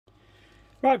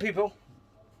Right, people,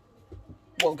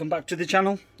 welcome back to the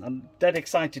channel. I'm dead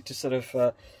excited to sort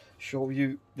of show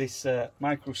you this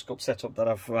microscope setup that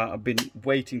I've been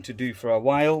waiting to do for a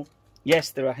while. Yes,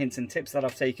 there are hints and tips that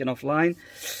I've taken offline.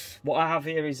 What I have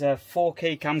here is a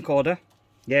 4K camcorder.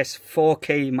 Yes,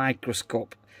 4K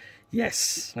microscope.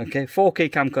 Yes, okay,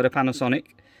 4K camcorder, Panasonic.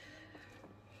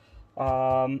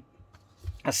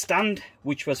 A stand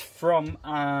which was from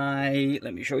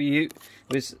let me show you.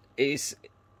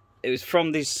 It was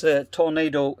from this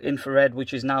Tornado infrared,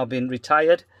 which is now been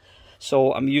retired.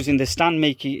 So I'm using the stand,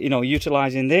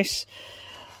 utilizing this.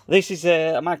 This is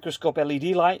a microscope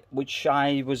LED light, which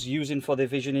I was using for the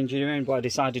vision engineering, but I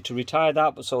decided to retire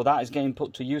that. So that is getting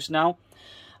put to use now.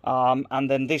 And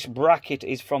then this bracket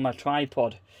is from a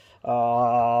tripod.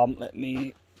 Let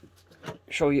me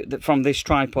show you that from this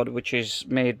tripod, which is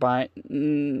made by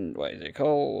what is it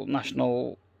called,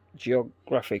 National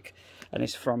Geographic, and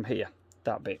it's from here,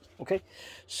 that bit. Okay,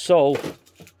 so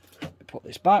put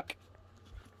this back.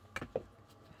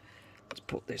 Let's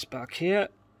put this back here.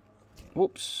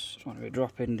 Whoops, just want to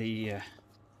drop in the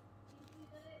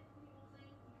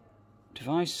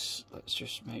device. Let's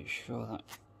just make sure that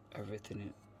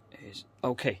everything is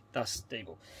okay. That's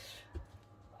stable.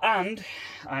 And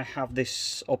I have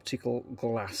this optical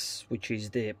glass, which is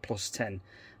the +10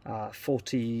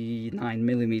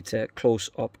 49mm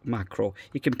close-up macro.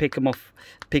 You can pick them off,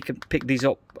 pick these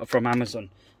up from Amazon.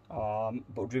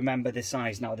 But remember the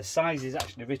size. Now the size is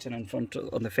actually written in front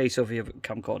on the face of your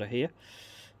camcorder here.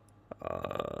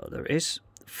 There it is,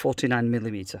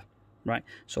 49mm. Right.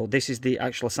 So this is the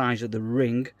actual size of the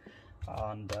ring.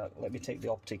 And let me take the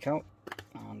optic out,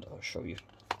 and I'll show you.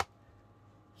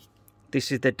 This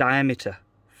is the diameter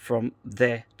from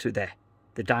there to there.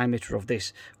 The diameter of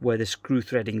this, where the screw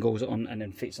threading goes on and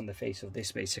then fits on the face of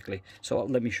this, basically. So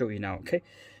let me show you now, okay?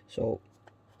 So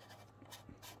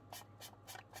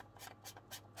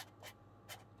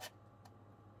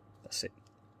that's it.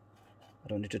 I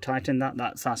don't need to tighten that.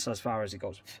 That's as far as it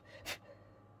goes.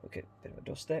 Okay, bit of a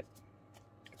dust there.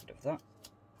 Get rid of that.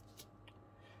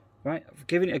 Right, I've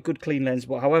given it a good clean lens,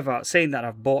 but however, saying that,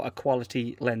 I've bought a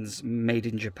quality lens made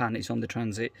in Japan. It's on the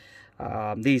transit.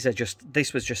 This was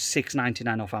just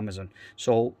 $6.99 off Amazon.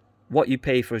 So what you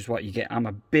pay for is what you get. I'm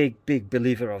a big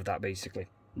believer of that, basically.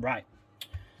 Right.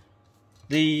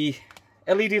 The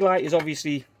LED light is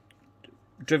obviously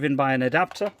driven by an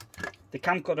adapter. The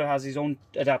camcorder has its own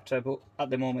adapter, but at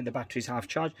the moment the battery is half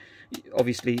charged.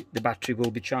 Obviously, the battery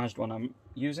will be charged when I'm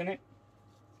using it.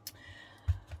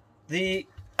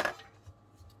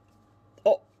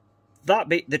 That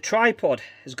bit, the tripod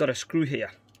has got a screw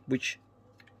here, which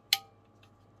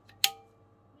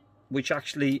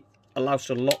actually allows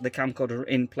to lock the camcorder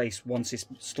in place once it's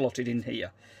slotted in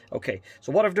here. Okay,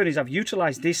 so what I've done is I've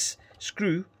utilized this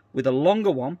screw with a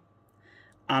longer one,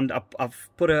 and I've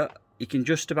put you can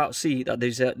just about see that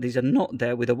there's a nut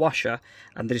there with a washer,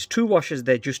 and there's two washers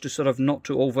there just to sort of not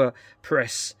to over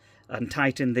press and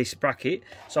tighten this bracket.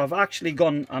 So I've actually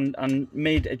gone and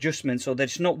made adjustments so that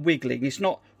it's not wiggling. It's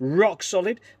not rock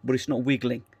solid, but it's not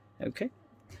wiggling. Okay,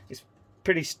 it's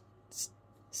pretty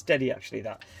steady actually,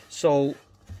 that. So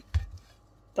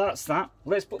that's that.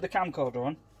 Let's put the camcorder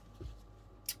on.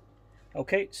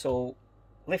 Okay, so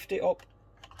lift it up.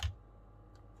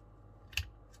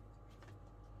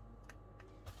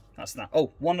 That's that.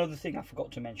 Oh, one other thing I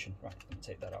forgot to mention. Right, let me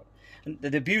take that out. And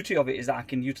the beauty of it is that I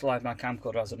can utilize my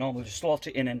camcorder as a normal, just slot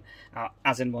it in and out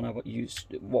as and when I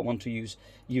want to use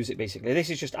it, basically. This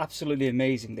is just absolutely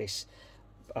amazing, this.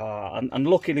 And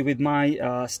luckily with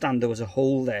my stand, there was a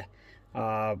hole there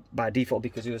by default,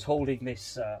 because it was holding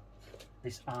this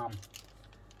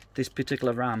this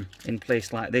particular arm in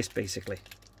place like this, basically,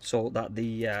 so that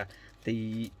the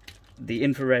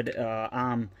infrared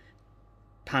arm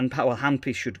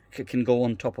handpiece can go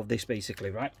on top of this,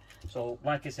 basically, right? So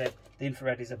like I said, the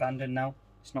infrared is abandoned now.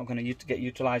 It's not going to get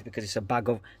utilized because it's a bag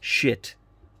of shit.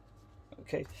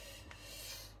 Okay,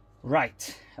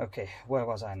 right, okay, where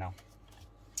was I now?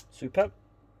 Superb.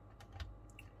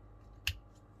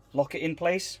 Lock it in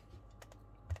place.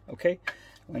 Okay,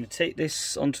 I'm going to take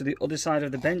this onto the other side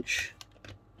of the bench.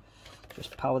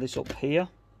 Just power this up here,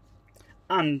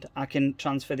 and I can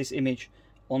transfer this image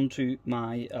onto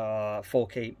my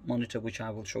 4K monitor, which I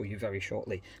will show you very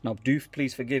shortly. Now, do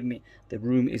please forgive me, the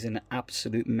room is an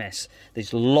absolute mess.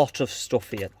 There's a lot of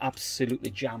stuff here, absolutely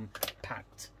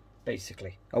jam-packed,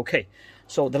 basically. Okay,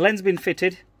 so the lens been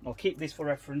fitted. I'll keep this for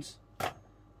reference.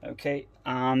 Okay,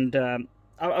 and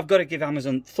I've got to give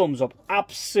Amazon thumbs up.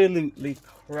 Absolutely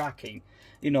cracking.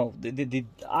 You know,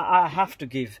 I have to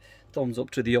give thumbs up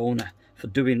to the owner for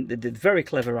doing the very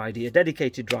clever idea.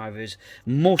 Dedicated drivers,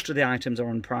 most of the items are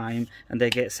on Prime and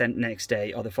they get sent next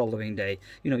day or the following day.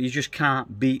 You know, you just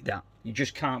can't beat that. You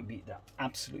just can't beat that.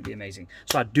 Absolutely amazing.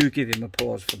 So I do give him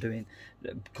applause for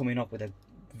coming up with a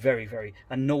very,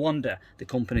 and no wonder the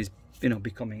company's, you know,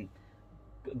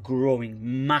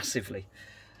 growing massively.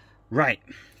 Right,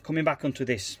 coming back onto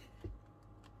this,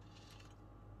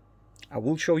 I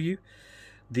will show you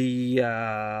the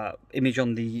image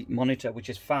on the monitor, which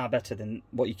is far better than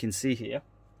what you can see here.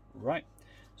 Right,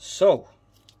 so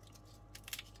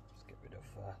let's get rid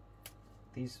of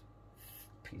these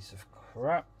piece of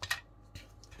crap.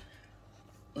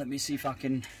 Let me see if I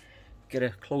can get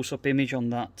a close-up image on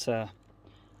that.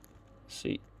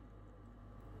 See,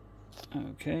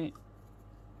 okay,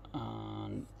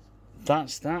 and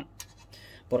that's that.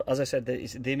 But as I said,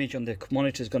 the image on the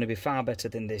monitor is going to be far better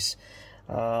than this.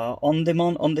 On the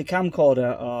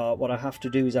camcorder, what I have to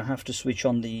do is I have to switch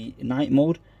on the night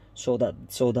mode so that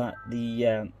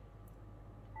the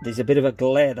there's a bit of a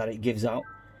glare that it gives out.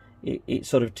 It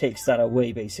sort of takes that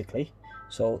away basically.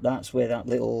 So that's where that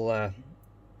little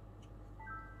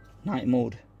night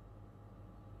mode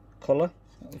color,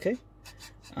 okay.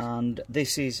 And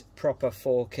this is proper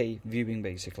 4K viewing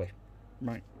basically.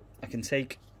 Right, I can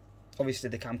take, obviously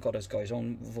the camcorder's got its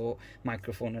own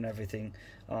microphone and everything,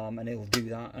 and it'll do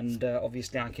that. And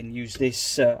obviously I can use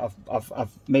this.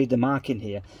 I've made the marking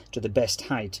here to the best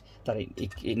height that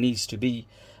it needs to be,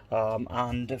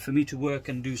 and for me to work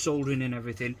and do soldering and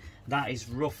everything, that is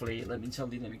roughly, let me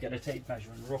get a tape measure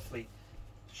and roughly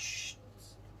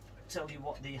tell you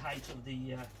what the height of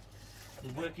the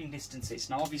working distance is.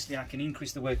 Now obviously I can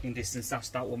increase the working distance,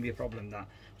 that won't be a problem. That,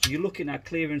 so you're looking at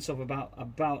clearance of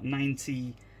about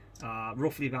 90,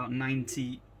 roughly about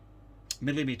 90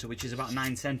 millimeter, which is about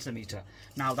 9 centimeter.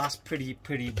 Now that's pretty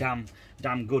damn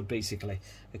good basically,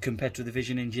 compared to the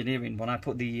Vision Engineering. When I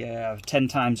put the 10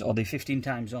 times or the 15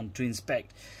 times on to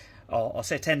inspect, or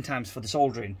say 10 times for the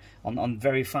soldering on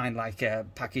very fine, like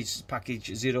package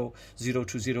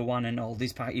 0201 and all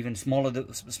these, even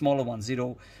smaller ones,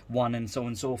 01 and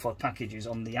so forth packages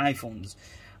on the iPhones,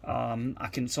 I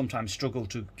can sometimes struggle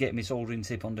to get my soldering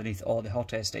tip underneath or the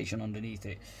hot air station underneath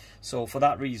it. So for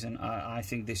that reason, I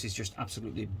think this is just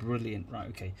absolutely brilliant. Right,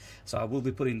 okay, so I will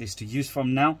be putting this to use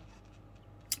from now.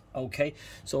 Okay,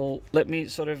 so let me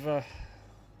sort of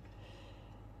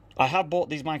I have bought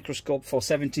these Microscope for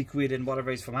 70 quid and whatever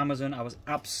it is from Amazon. I was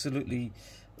absolutely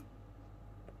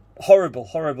horrible.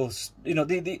 You know,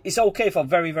 it's okay for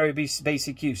very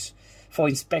basic use, for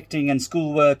inspecting and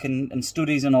schoolwork and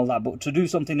studies and all that, but to do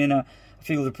something in a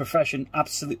field of profession,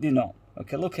 absolutely not.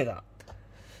 Okay, look at that.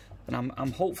 And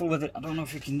I'm hopeful with it. I don't know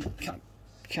if you can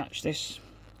catch this.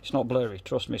 It's not blurry.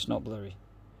 Trust me, it's not blurry.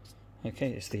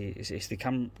 Okay, it's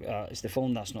the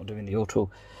phone that's not doing the auto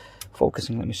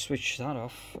focusing. Let me switch that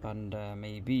off and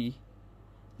maybe,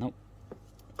 nope,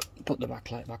 put the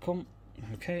backlight back on.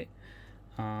 Okay,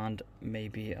 and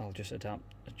maybe I'll just turn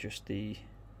the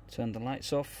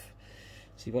lights off,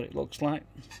 see what it looks like.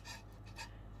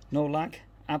 No lag,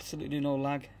 absolutely no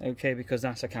lag. Okay, because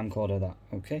that's a camcorder, that.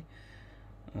 Okay,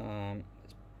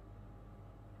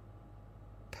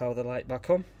 power the light back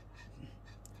on.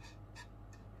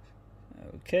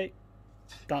 Okay,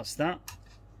 that's that.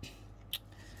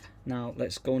 Now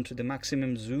let's go into the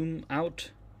maximum zoom out.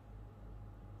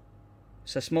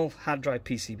 It's a small hard drive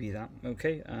PCB, that.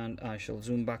 Okay, and I shall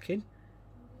zoom back in.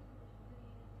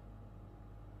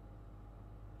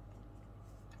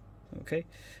 Okay,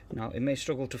 now it may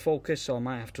struggle to focus, so I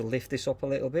might have to lift this up a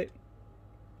little bit.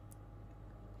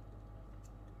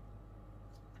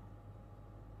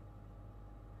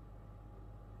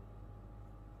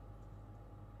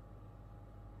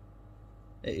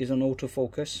 It is an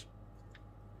autofocus.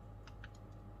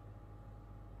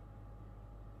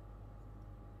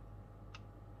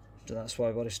 So that's why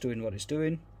it's doing what it's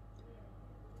doing.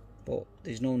 But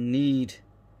there's no need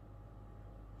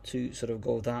to sort of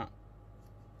go that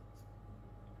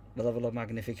level of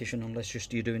magnification unless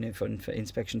just you're doing it for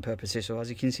inspection purposes. So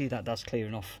as you can see, that's clear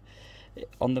enough.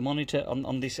 On the monitor,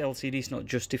 on this LCD, it's not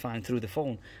justifying through the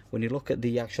phone. When you look at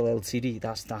the actual LCD,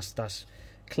 that's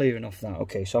clear enough. That.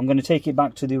 Okay, so I'm going to take it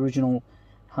back to the original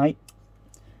height.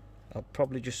 I'll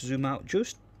probably just zoom out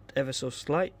just ever so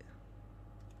slight,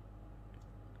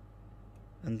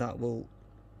 and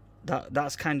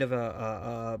that's kind of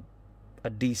a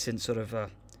decent sort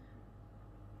of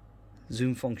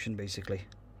zoom function basically.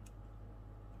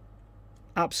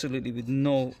 Absolutely with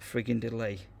no friggin'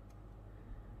 delay,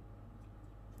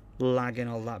 lag and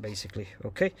all that basically.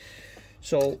 Okay,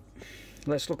 so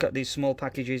let's look at these small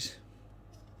packages.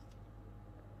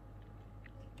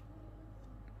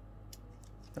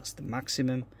 That's the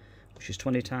maximum, which is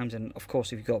 20 times. And of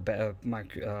course, if you've got better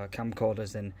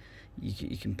camcorders, then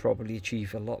you can probably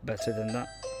achieve a lot better than that.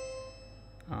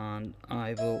 And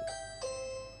I will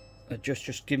adjust.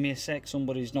 Just give me a sec.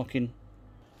 Somebody's knocking.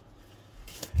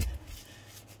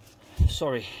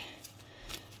 Sorry.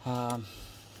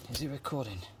 Is it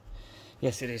recording?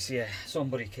 Yes, it is. Yeah,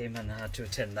 somebody came and I had to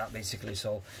attend that basically.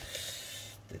 So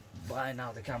by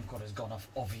now the camcorder's gone off,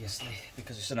 obviously,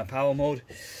 because it's in a power mode.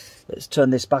 Let's turn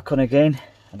this back on again,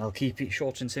 and I'll keep it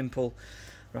short and simple.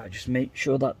 Right, just make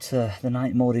sure that the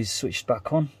night mode is switched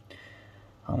back on.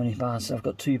 How many bars? I've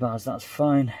got 2 bars. That's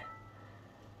fine.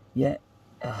 Yeah,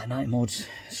 night mode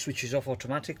switches off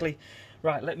automatically.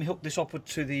 Right, let me hook this up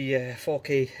to the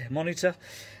 4K monitor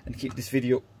and keep this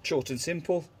video short and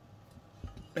simple.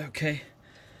 Okay,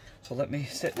 so let me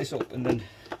set this up and then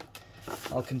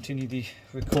I'll continue the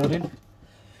recording.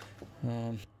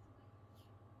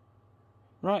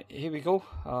 Right, here we go.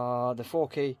 The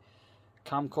 4K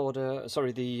camcorder,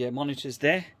 sorry, the monitor's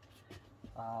there.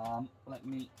 Let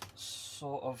me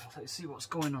let's see what's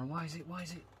going on. Why is it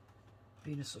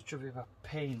being such a bit of a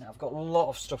pain? I've got a lot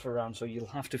of stuff around, so you'll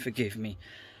have to forgive me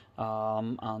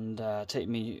and take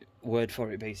me word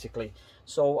for it basically.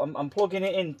 So I'm plugging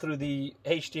it in through the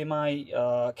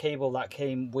HDMI cable that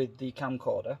came with the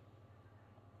camcorder,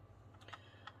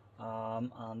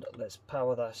 and let's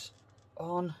power this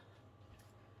on.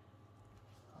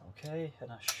 Okay,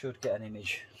 and I should get an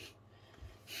image.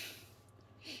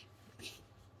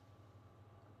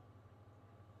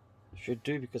 Should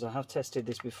do, because I have tested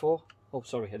this before. Oh,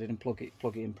 sorry, I didn't plug it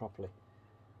in properly.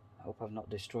 I hope I've not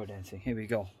destroyed anything. Here we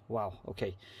go. Wow,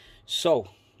 okay. So,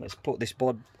 let's put this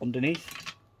board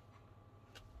underneath.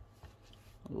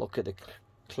 Look at the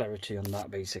clarity on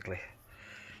that, basically.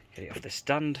 Get it off the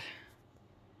stand.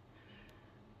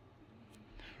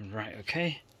 Right,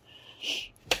 okay.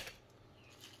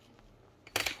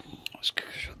 Let's go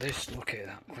this. Look at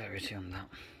that clarity on that.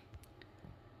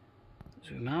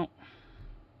 Zoom out.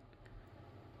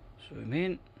 Zoom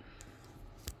in.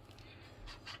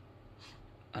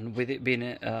 And with it being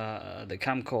the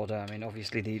camcorder, I mean,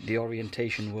 obviously the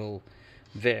orientation will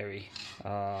vary.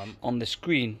 On the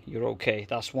screen, you're okay.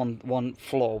 That's one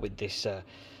flaw with this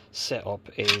setup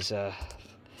is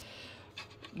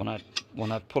when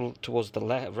I pull towards the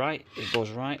left, right, it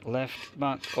goes right, left,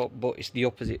 back, up, but it's the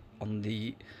opposite on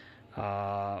the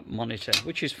monitor,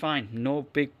 which is fine, no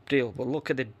big deal. But look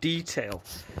at the detail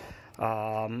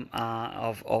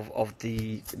of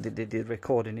the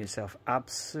recording itself.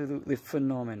 Absolutely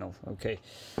phenomenal. Okay,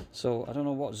 so I don't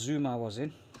know what zoom I was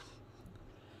in.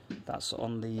 That's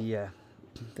on the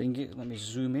thingy. Let me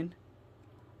zoom in.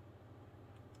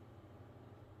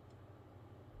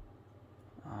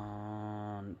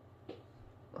 And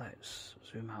let's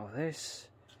zoom out of this.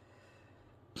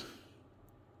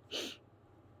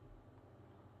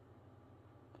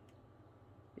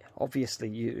 Obviously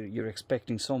you're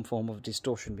expecting some form of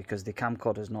distortion because the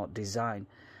camcorder is not designed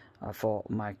for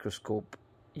microscope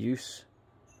use.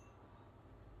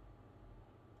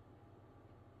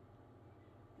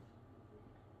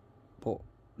 But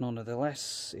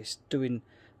nonetheless, it's doing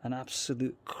an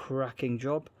absolute cracking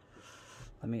job.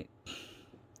 Let me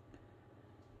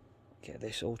get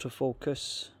this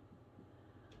autofocus,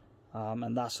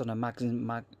 and that's on a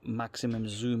maximum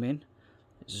zoom in.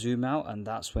 Zoom out, and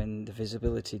that's when the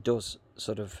visibility does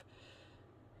sort of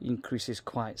increases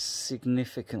quite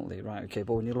significantly. Right, okay,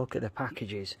 but when you look at the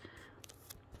packages,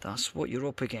 that's what you're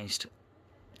up against.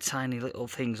 Tiny little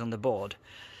things on the board.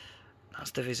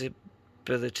 That's the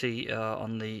visibility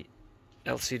on the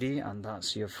LCD, and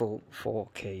that's your full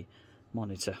 4K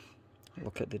monitor.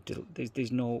 Look at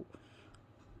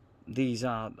these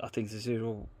are, I think, the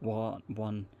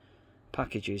 0.1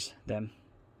 packages, them.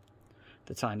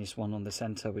 The tiniest one on the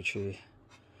center, which you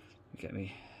get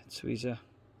me tweezer.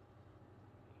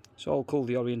 It's all cool.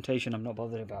 The orientation, I'm not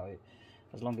bothered about it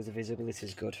as long as the visibility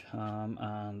is good.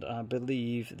 And I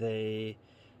believe the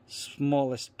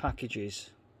smallest packages,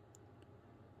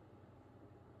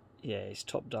 yeah, it's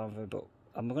top down. But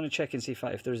I'm going to check and see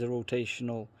if there is a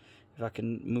rotational, if I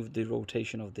can move the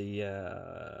rotation of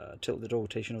the tilt the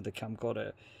rotation of the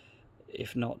camcorder.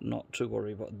 If not to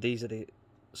worry. But these are the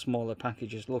smaller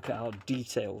packages. Look at how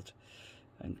detailed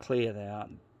and clear they are.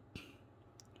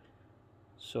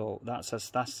 So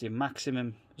that's your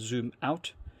maximum zoom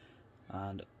out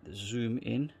and zoom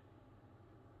in.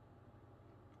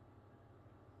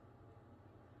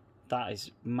 That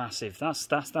is massive. That's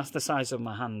the size of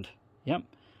my hand. Yep.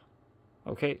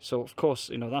 Okay, so of course,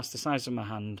 you know, that's the size of my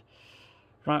hand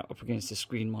right up against the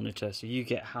screen monitor, so you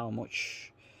get how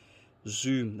much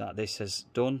zoom that this has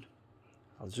done.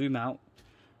 I'll zoom out.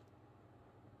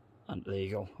 And there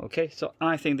you go. Okay, so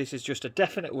I think this is just a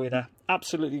definite winner.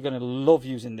 Absolutely going to love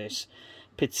using this,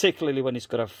 particularly when it's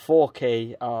got a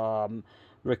 4K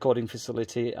recording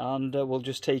facility, and we'll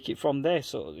just take it from there.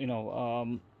 So, you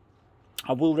know,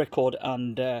 I will record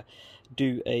and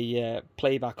do a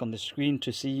playback on the screen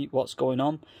to see what's going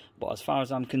on. But as far as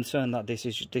I'm concerned, that this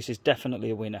is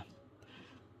definitely a winner.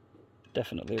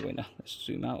 Definitely a winner. Let's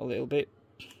zoom out a little bit.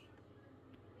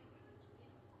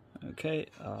 Okay,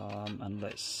 and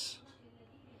let's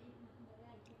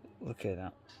look at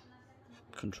that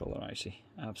controller IC.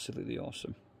 Absolutely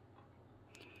awesome.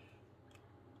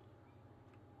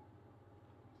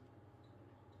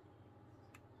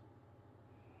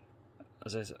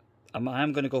 As I said, I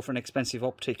am going to go for an expensive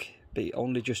optic, but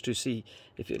only just to see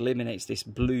if it eliminates this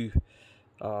blue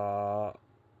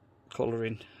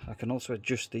colouring. I can also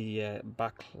adjust the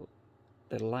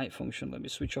the light function. Let me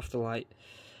switch off the light.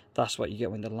 That's what you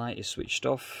get when the light is switched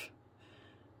off.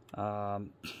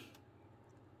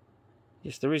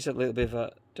 Yes, there is a little bit of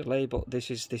a delay, but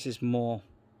this is more.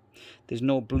 There's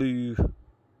no blue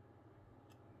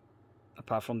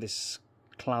apart from this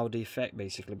cloudy effect,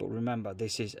 basically. But remember,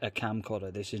 this is a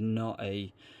camcorder. This is not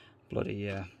a bloody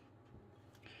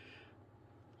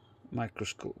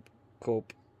microscope,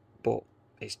 but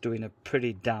it's doing a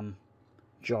pretty damn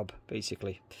job,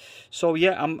 basically. So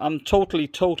yeah, I'm totally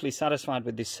satisfied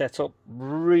with this setup.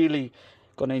 Really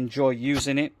gonna enjoy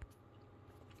using it.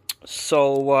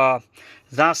 So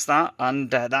that's that, and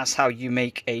that's how you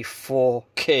make a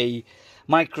 4K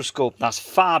microscope. That's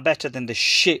far better than the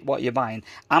shit what you're buying.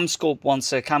 Amscope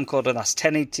wants a camcorder that's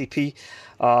 1080p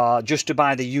just to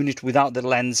buy the unit without the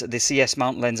lens, the CS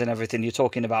mount lens and everything. You're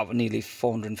talking about nearly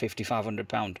 450, 500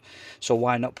 pound. So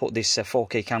why not put this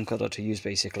 4K camcorder to use,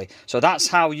 basically? So that's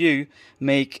how you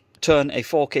turn a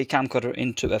 4K camcorder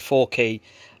into a 4K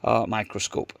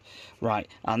microscope, right?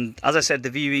 And as I said, the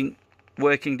viewing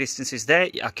working distance is there.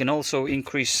 I can also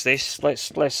increase this.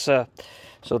 Let's so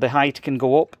the height can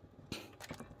go up.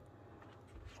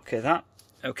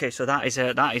 Okay, so that is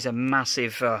a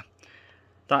massive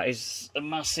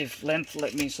length.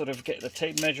 Let me sort of get the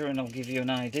tape measure and I'll give you an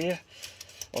idea.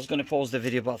 I was going to pause the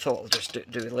video, but I thought I'll just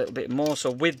do a little bit more.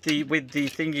 So with the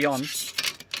thingy on,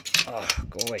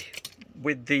 go away.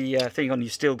 With the thing on, you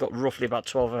still got roughly about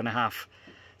 12.5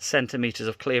 centimeters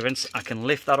of clearance. I can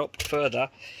lift that up further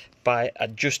by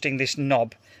adjusting this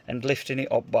knob and lifting it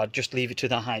up, but I'd just leave it to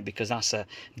that height because that's a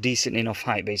decent enough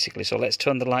height, basically. So let's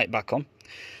turn the light back on.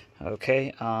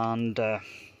 Okay, and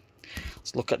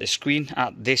let's look at the screen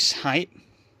at this height.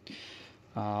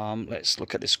 Let's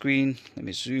look at the screen. Let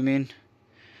me zoom in.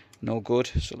 No good,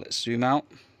 so let's zoom out.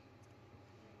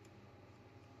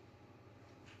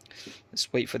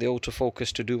 Let's wait for the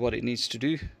autofocus to do what it needs to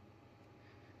do.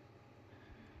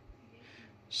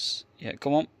 Yeah,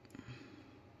 come on.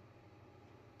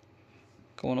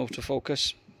 Go on,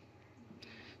 autofocus.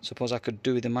 Suppose I could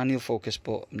do with the manual focus,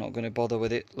 but I'm not going to bother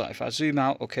with it. Like if I zoom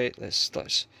out, okay, let's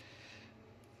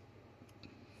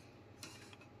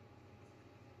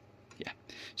yeah.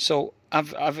 So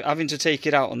having to take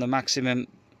it out on the maximum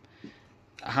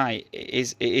height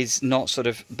is not sort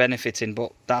of benefiting,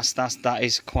 but that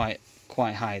is quite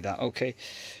high. That okay.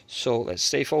 So let's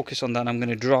stay focused on that. I'm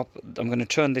going to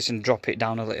turn this and drop it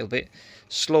down a little bit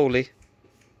slowly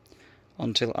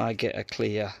until I get a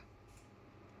clear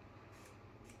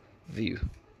view.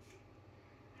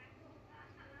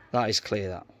 That is clear,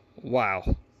 that.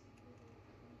 Wow.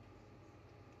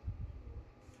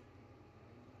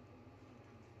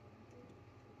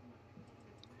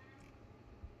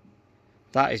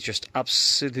 That is just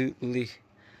absolutely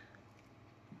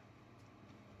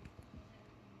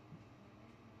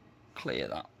clear,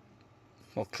 that.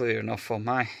 Well, clear enough for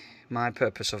my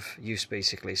purpose of use,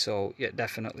 basically. So yeah,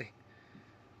 definitely.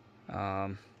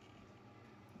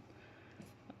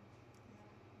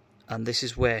 And this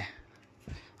is where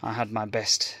I had my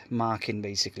best marking,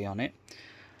 basically, on it.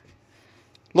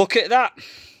 Look at that!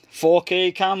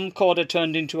 4K camcorder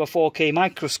turned into a 4K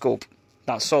microscope.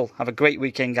 That's all. Have a great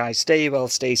weekend, guys. Stay well,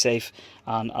 stay safe,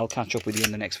 and I'll catch up with you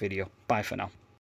in the next video. Bye for now.